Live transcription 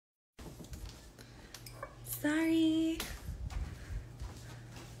Sorry.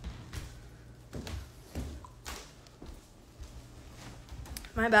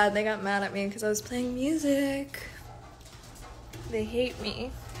 My bad, they got mad at me because I was playing music. They hate me.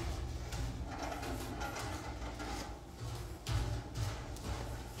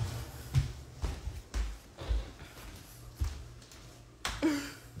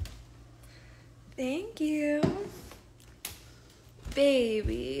 Thank you,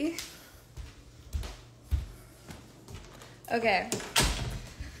 baby. Okay,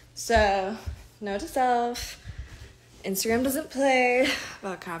 so note to self, Instagram doesn't play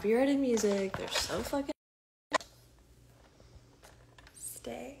about copyrighted music. They're so fucking...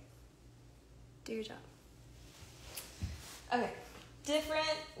 Stay. Do your job. Okay,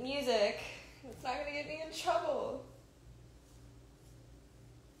 different music. It's not gonna get me in trouble.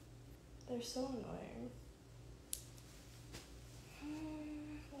 They're so annoying.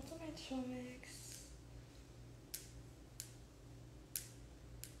 What's on my chill mix?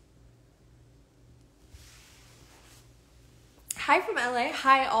 Hi from LA.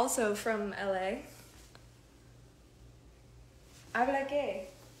 Hi also from LA. Habla qué?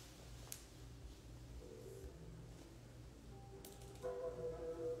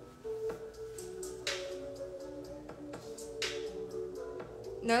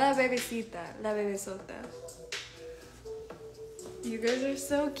 No la bebecita, la bebesota. You guys are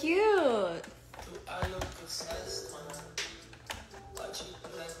so cute. I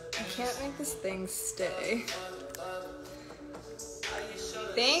can't make this thing stay.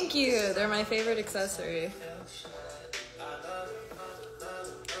 Thank you. They're my favorite accessory.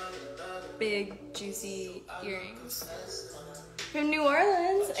 Big, juicy earrings. From New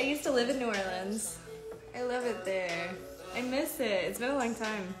Orleans. I used to live in New Orleans. I love it there. I miss it. It's been a long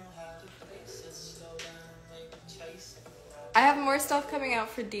time. I have more stuff coming out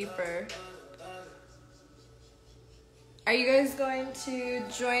for Deeper. Are you guys going to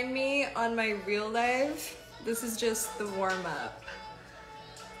join me on my real live? This is just the warm-up.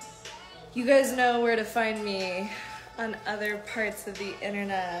 You guys know where to find me on other parts of the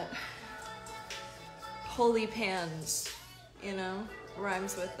internet. Holy pans, you know?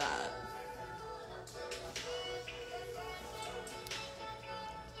 Rhymes with that.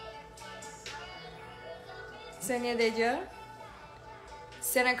 Sena de yo?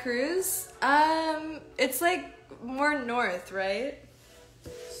 Santa Cruz? It's like more north, right?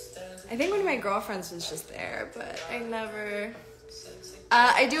 I think one of my girlfriends was just there, but I never...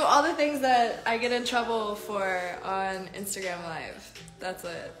 I do all the things that I get in trouble for on Instagram Live. That's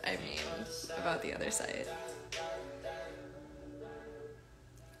what I mean about the other site.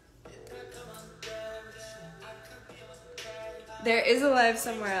 There is a live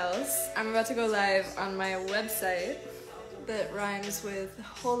somewhere else. I'm about to go live on my website that rhymes with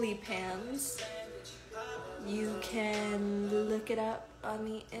Holy Pans. You can look it up on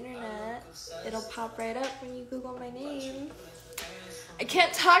the internet. It'll pop right up when you Google my name. I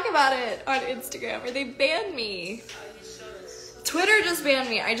can't talk about it on Instagram or they ban me. Twitter just banned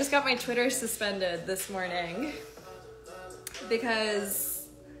me. I just got my Twitter suspended this morning because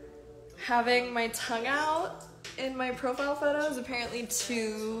having my tongue out in my profile photo is apparently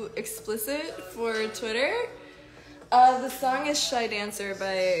too explicit for Twitter. The song is Shy Dancer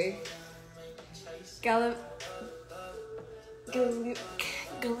by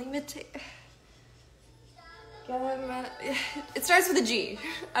it starts with a G.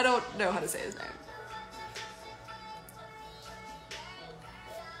 I don't know how to say his name.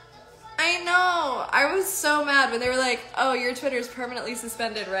 I know. I was so mad when they were like, oh, your Twitter's permanently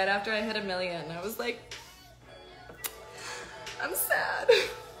suspended right after I hit 1 million. I was like, I'm sad.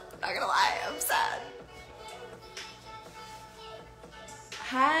 Not gonna lie, I'm sad.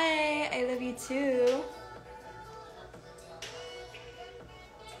 Hi, I love you too.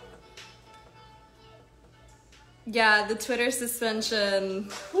 Yeah, the Twitter suspension.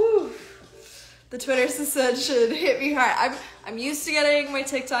 Whew. The Twitter suspension hit me hard. I'm used to getting my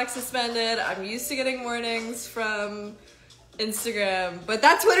TikTok suspended. I'm used to getting warnings from Instagram, but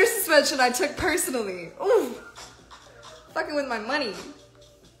that Twitter suspension I took personally. Ooh, fucking with my money.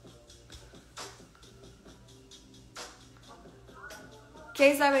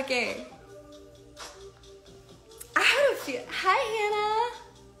 ¿Qué sabe qué? I had a feel. Hi, Hannah.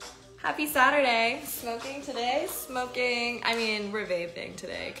 Happy Saturday. Smoking today? Smoking, I mean, we're vaping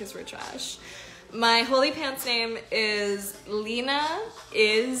today because we're trash. My holy pants name is Lena,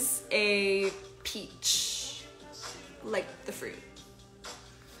 is a peach. Like the fruit.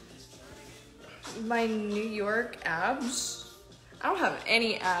 My New York abs? I don't have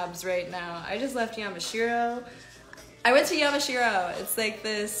any abs right now. I just left Yamashiro. I went to Yamashiro. It's like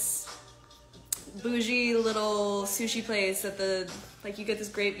this bougie little sushi place at the, like, you get this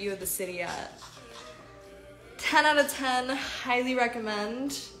great view of the city at. 10 out of 10, highly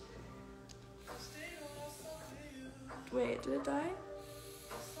recommend. Wait, did it die?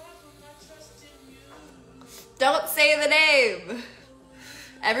 Don't say the name!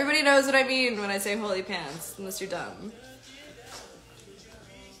 Everybody knows what I mean when I say holy pants, unless you're dumb.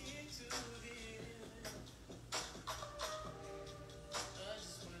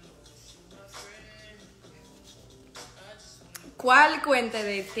 ¿Cuál cuenta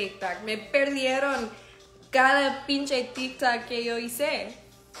de TikTok? Me perdieron cada pinche TikTok que yo hice.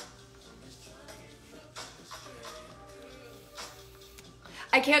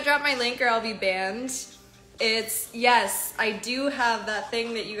 I can't drop my link or I'll be banned. It's, yes, I do have that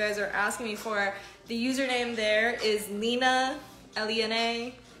thing that you guys are asking me for. The username there is Lena,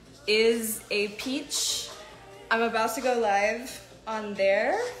 Lena, is a peach. I'm about to go live on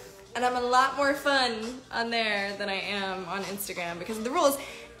there. And I'm a lot more fun on there than I am on Instagram because of the rules.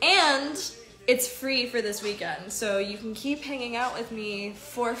 And it's free for this weekend. So you can keep hanging out with me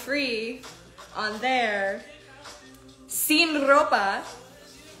for free on there. Sin ropa.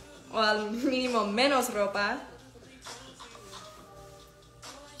 O al mínimo menos ropa.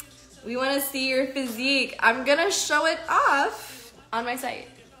 We want to see your physique. I'm gonna show it off on my site.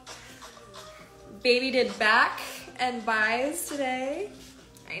 Baby did back and buys today.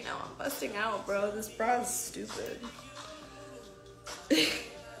 I know, I'm busting out, bro. This bra is stupid.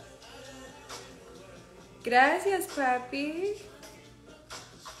 Gracias, papi.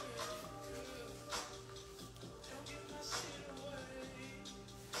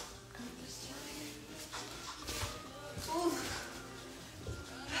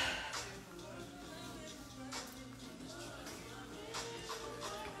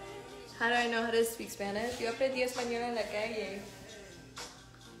 How do I know how to speak Spanish? Yo aprendí español en la calle.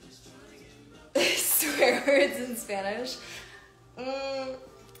 Swear words in Spanish.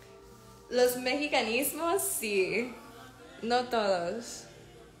 Los mexicanismos, sí. No todos.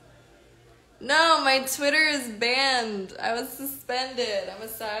 No, my Twitter is banned. I was suspended. I'm a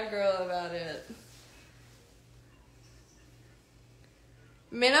sad girl about it.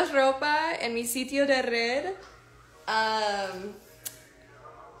 Menos ropa en mi sitio de red.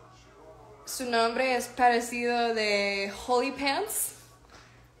 Su nombre es parecido de Holy Pants.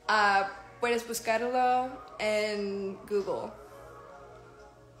 Puedes buscarlo en Google.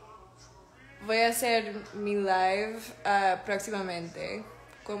 Voy a hacer mi live próximamente,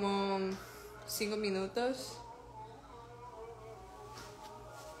 como 5 minutos.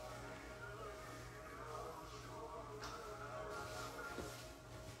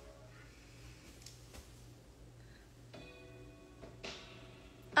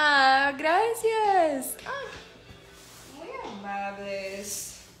 Ah, gracias. Muy amables.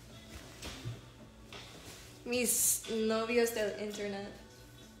 Mis novios del internet.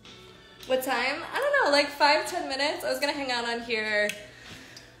 What time? I don't know, like 5-10 minutes. I was gonna hang out on here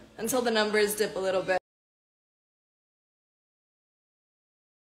until the numbers dip a little bit.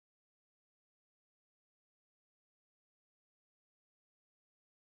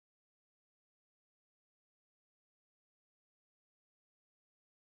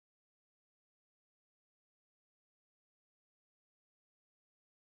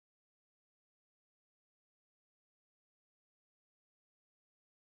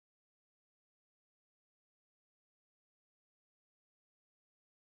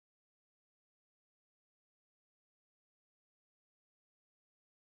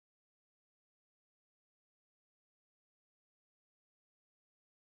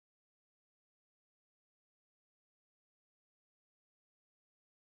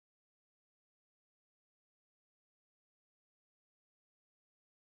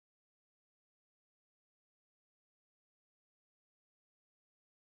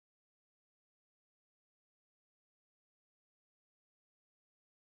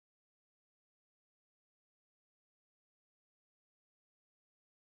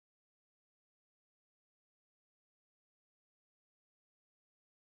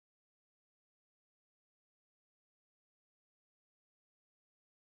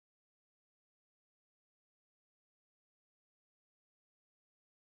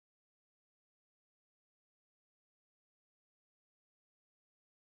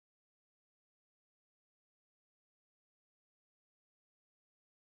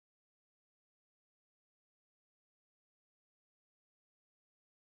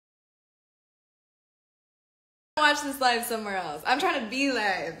 Watch this live somewhere else. I'm trying to be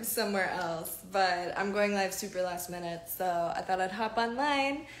live somewhere else, but I'm going live super last minute, so I thought I'd hop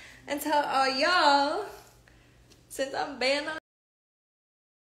online and tell all y'all, since I'm banned on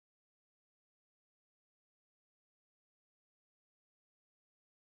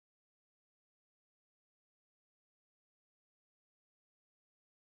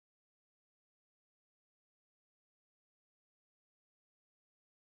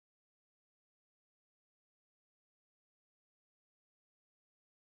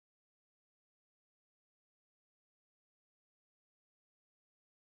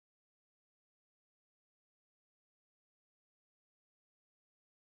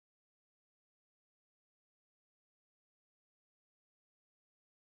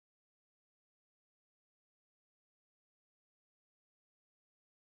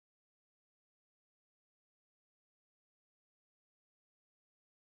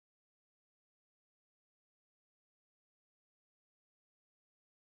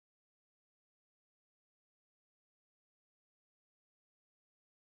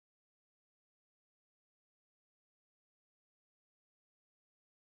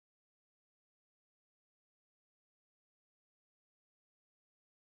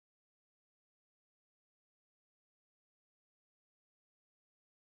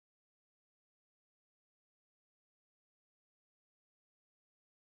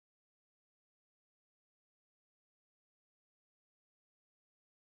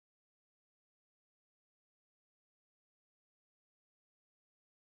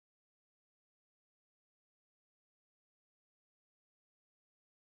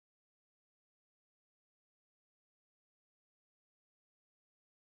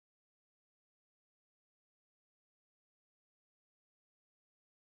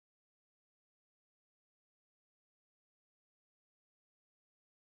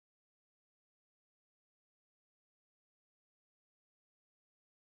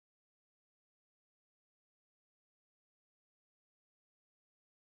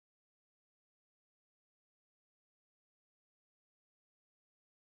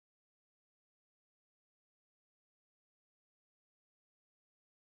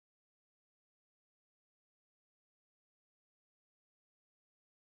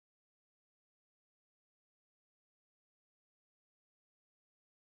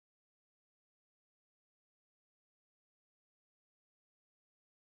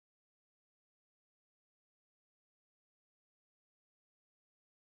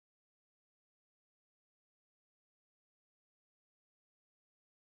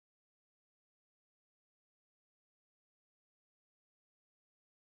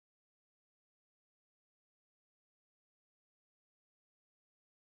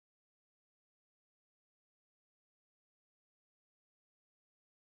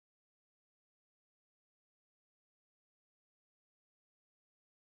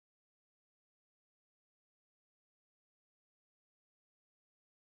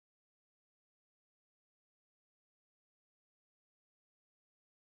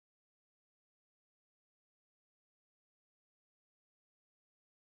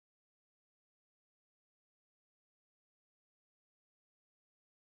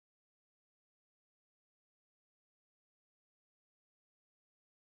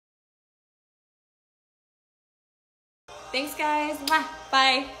Thanks, guys. Mwah.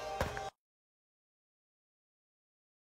 Bye.